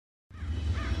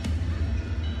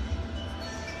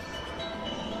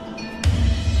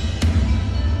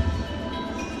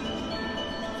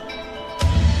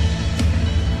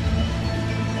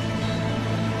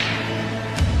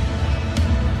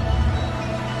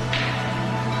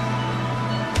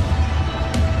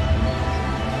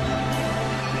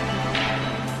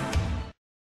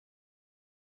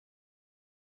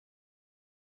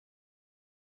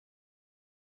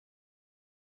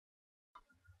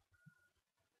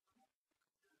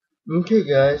Okay,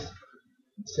 guys,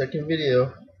 second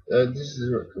video. This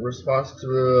is a response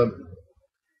to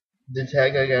the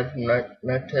tag I got from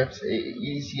Knifetex, a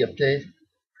EDC update.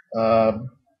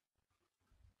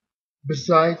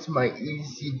 Besides my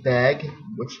EDC bag,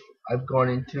 which I've gone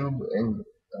into, and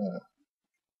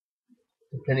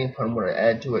depending upon what I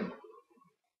add to it,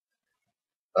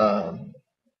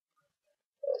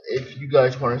 if you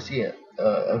guys want to see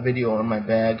a video on my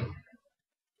bag,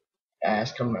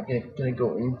 ask. I'm not gonna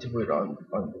go into it on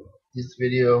this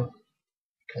video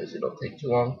because it'll take too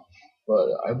long, but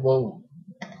I will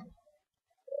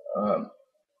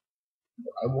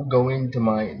go into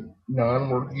my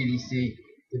non-work EDC.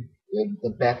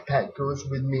 The backpack goes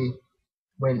with me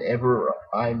whenever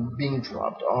I'm being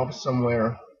dropped off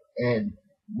somewhere and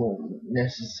won't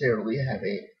necessarily have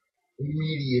a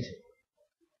immediate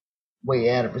way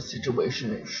out of a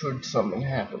situation should something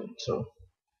happen. So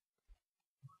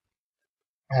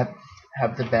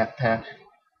have the backpack,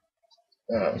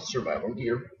 survival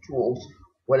gear, tools,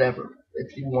 whatever.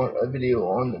 If you want a video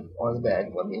on the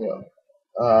bag, let me know.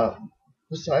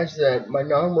 Besides that, my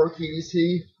non-work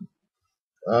EDC,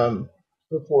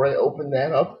 before I open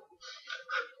that up,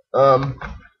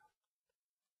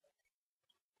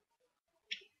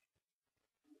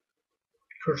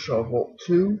 Kershaw Volt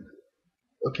 2.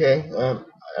 Okay,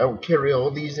 I will carry all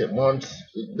these at once.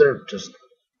 They're just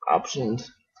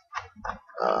options.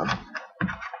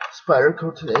 Spider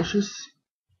Coat Tenacious.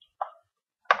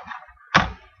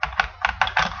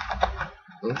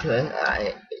 Okay,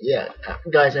 yeah,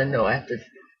 guys, I know I have to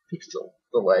fix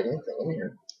the lighting thing in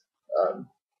here.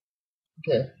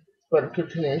 Okay, Spider Coat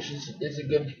Tenacious is a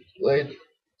good blade.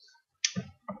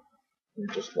 We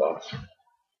just lost.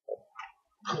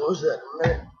 Close that in a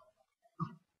minute.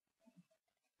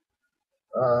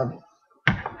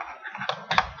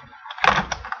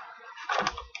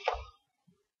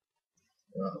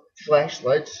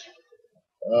 Flashlights.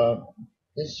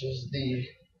 This is the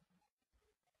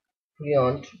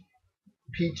Beyond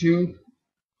P2.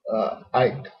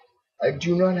 I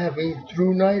do not have a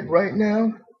through night right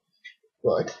now,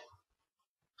 but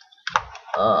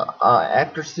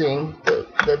after seeing the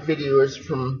videos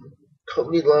from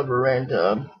Cody Lover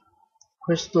and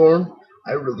Chris Thorne,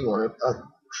 I really want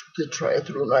to try a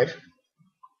through night.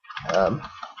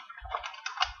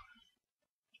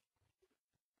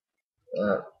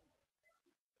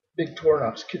 Big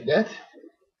Tornox Cadet.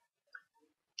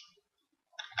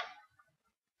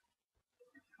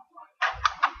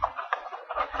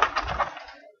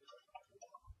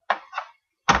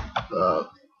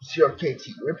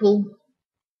 CRKT Ripple.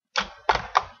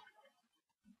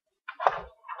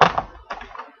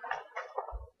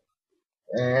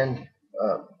 And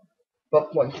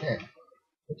Buck 110.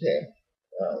 Okay,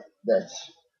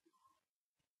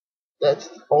 that's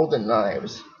all the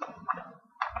knives.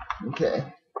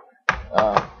 Okay.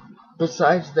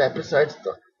 Besides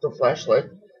the flashlight,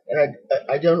 and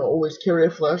I don't always carry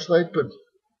a flashlight, but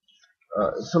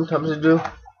sometimes I do.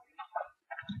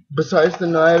 Besides the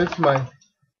knives, my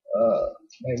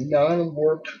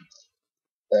non-work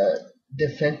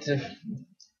defensive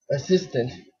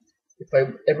assistant, if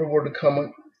I ever were to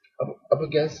come up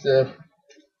against a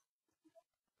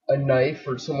knife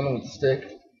or someone with a stick,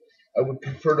 I would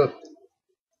prefer to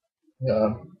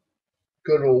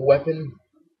go to a weapon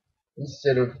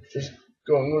instead of just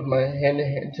going with my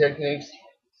hand-to-hand techniques,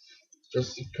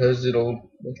 just because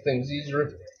it'll make things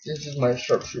easier. This is my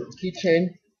sharpshooter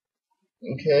keychain.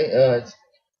 Okay,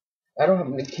 I don't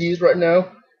have any keys right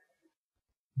now,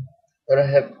 but I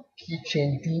have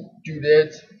keychain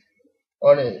doodads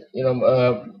on it. You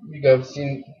know, you guys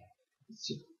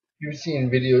you've seen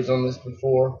videos on this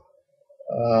before.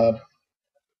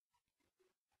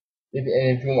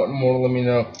 If you want more, let me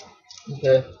know.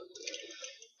 Okay.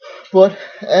 But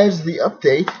as the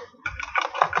update,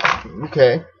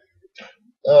 okay,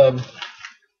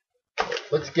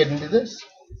 let's get into this,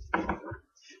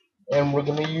 and we're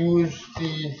gonna use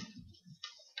the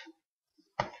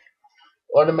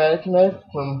automatic knife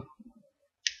from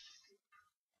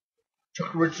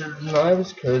Chuck Richards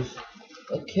Knives, because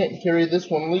I can't carry this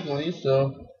one legally.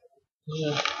 So this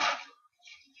is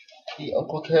the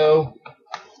Uncle Cow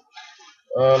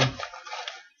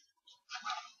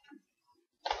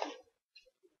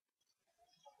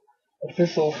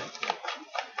official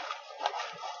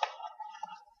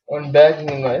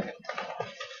unbagging knife,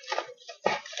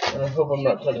 and I hope I'm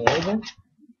not cutting anything.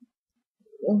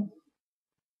 Yeah.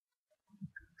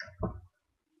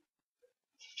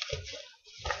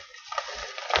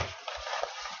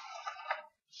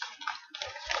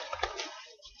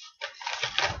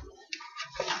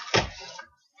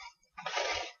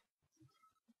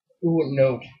 Ooh,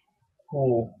 note.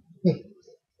 Cool. Give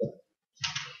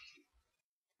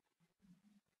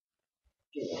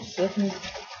me a second.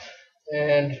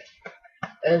 And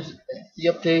as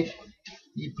the update,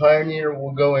 the Pioneer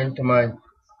will go into my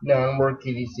non-work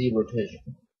EDC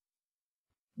rotation.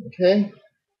 Okay?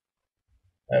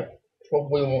 I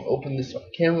probably won't open this on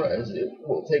camera as it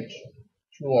will take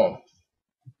too long.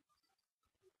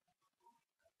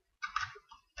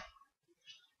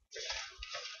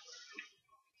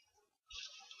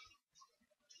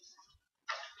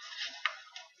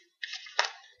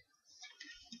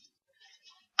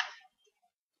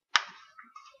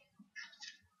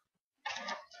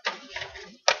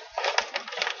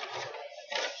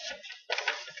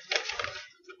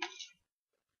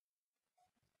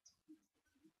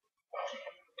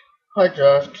 Hi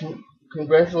Josh,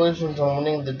 congratulations on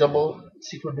winning the double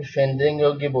secret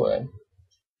Fandango giveaway.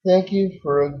 Thank you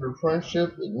for your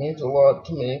friendship, it means a lot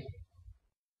to me.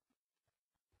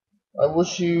 I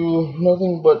wish you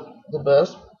nothing but the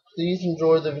best. Please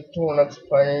enjoy the Victorinox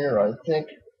Pioneer. I think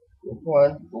you'll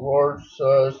find the large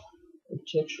size and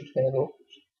textured handle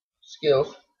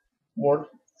scales more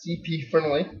CP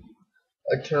friendly,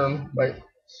 a term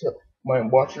my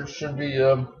watchers should be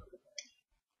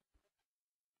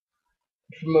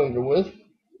familiar with,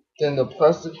 than the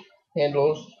plastic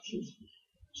handles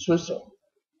Swiss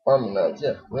Army knives.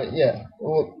 Yeah, right, yeah.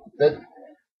 Well,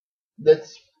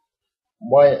 that's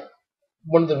why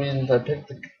one of the reasons I picked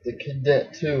the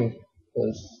cadet too,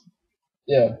 because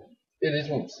yeah, it is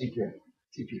one secret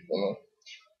TP friendly.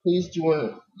 Please do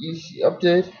an easy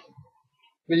update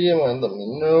video and let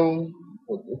me know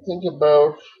what you think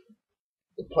about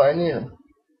the Pioneer.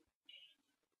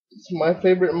 It's my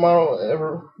favorite model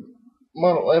ever,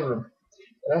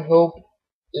 and I hope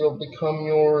it'll become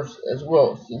yours as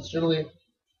well. Sincerely,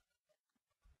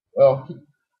 well, he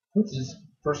puts his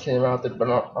first name out there, but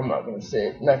I'm not gonna say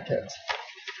it. Knifetex.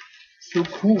 So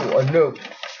cool, a note.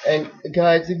 And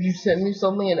guys, if you send me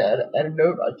something and add a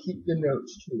note, I keep the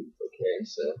notes too. Okay,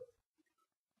 so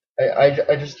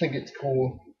I just think it's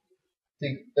cool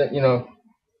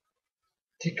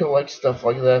to collect stuff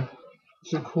like that.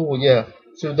 So cool, yeah.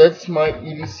 So that's my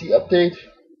EDC update.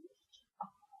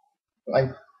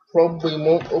 I probably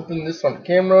won't open this on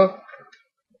camera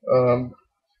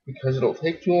because it'll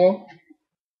take too long.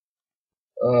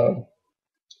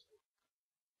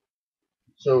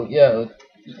 So yeah,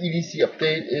 the EDC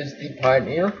update is the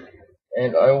Pioneer,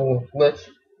 and I will let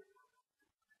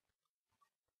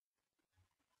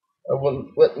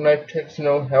Knifetex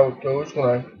know how it goes when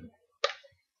I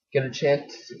get a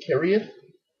chance to carry it.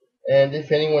 And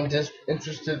if anyone is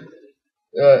interested,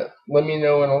 let me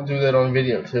know and I'll do that on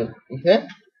video too. Okay?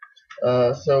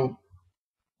 So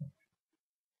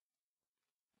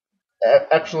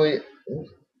actually,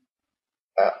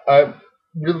 I'm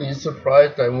really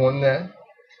surprised I won that.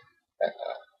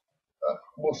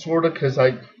 Well, sorta, because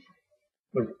I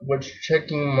was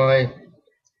checking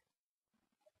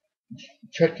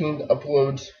the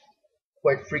uploads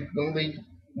quite frequently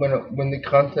when the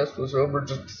contest was over,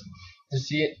 just to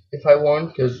see if I won.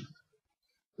 Because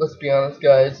let's be honest,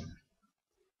 guys,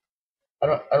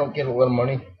 I don't get a lot of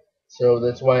money, so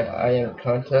that's why I enter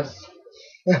contests.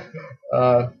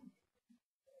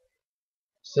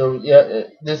 So yeah,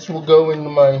 this will go into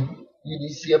my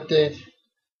EDC update.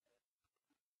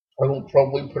 I will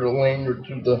probably put a lanyard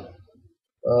to the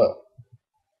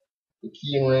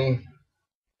key ring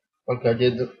like I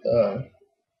did the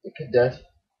cadet.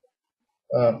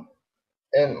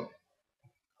 And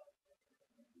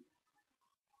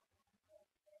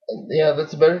yeah,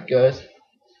 that's about it, guys.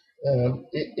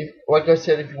 If like I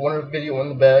said, if you want a video on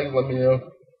the bag, let me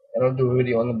know, and I'll do a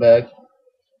video on the bag.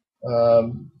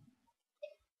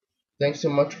 Thanks so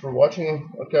much for watching.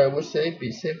 Okay, I will say,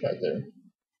 be safe out there.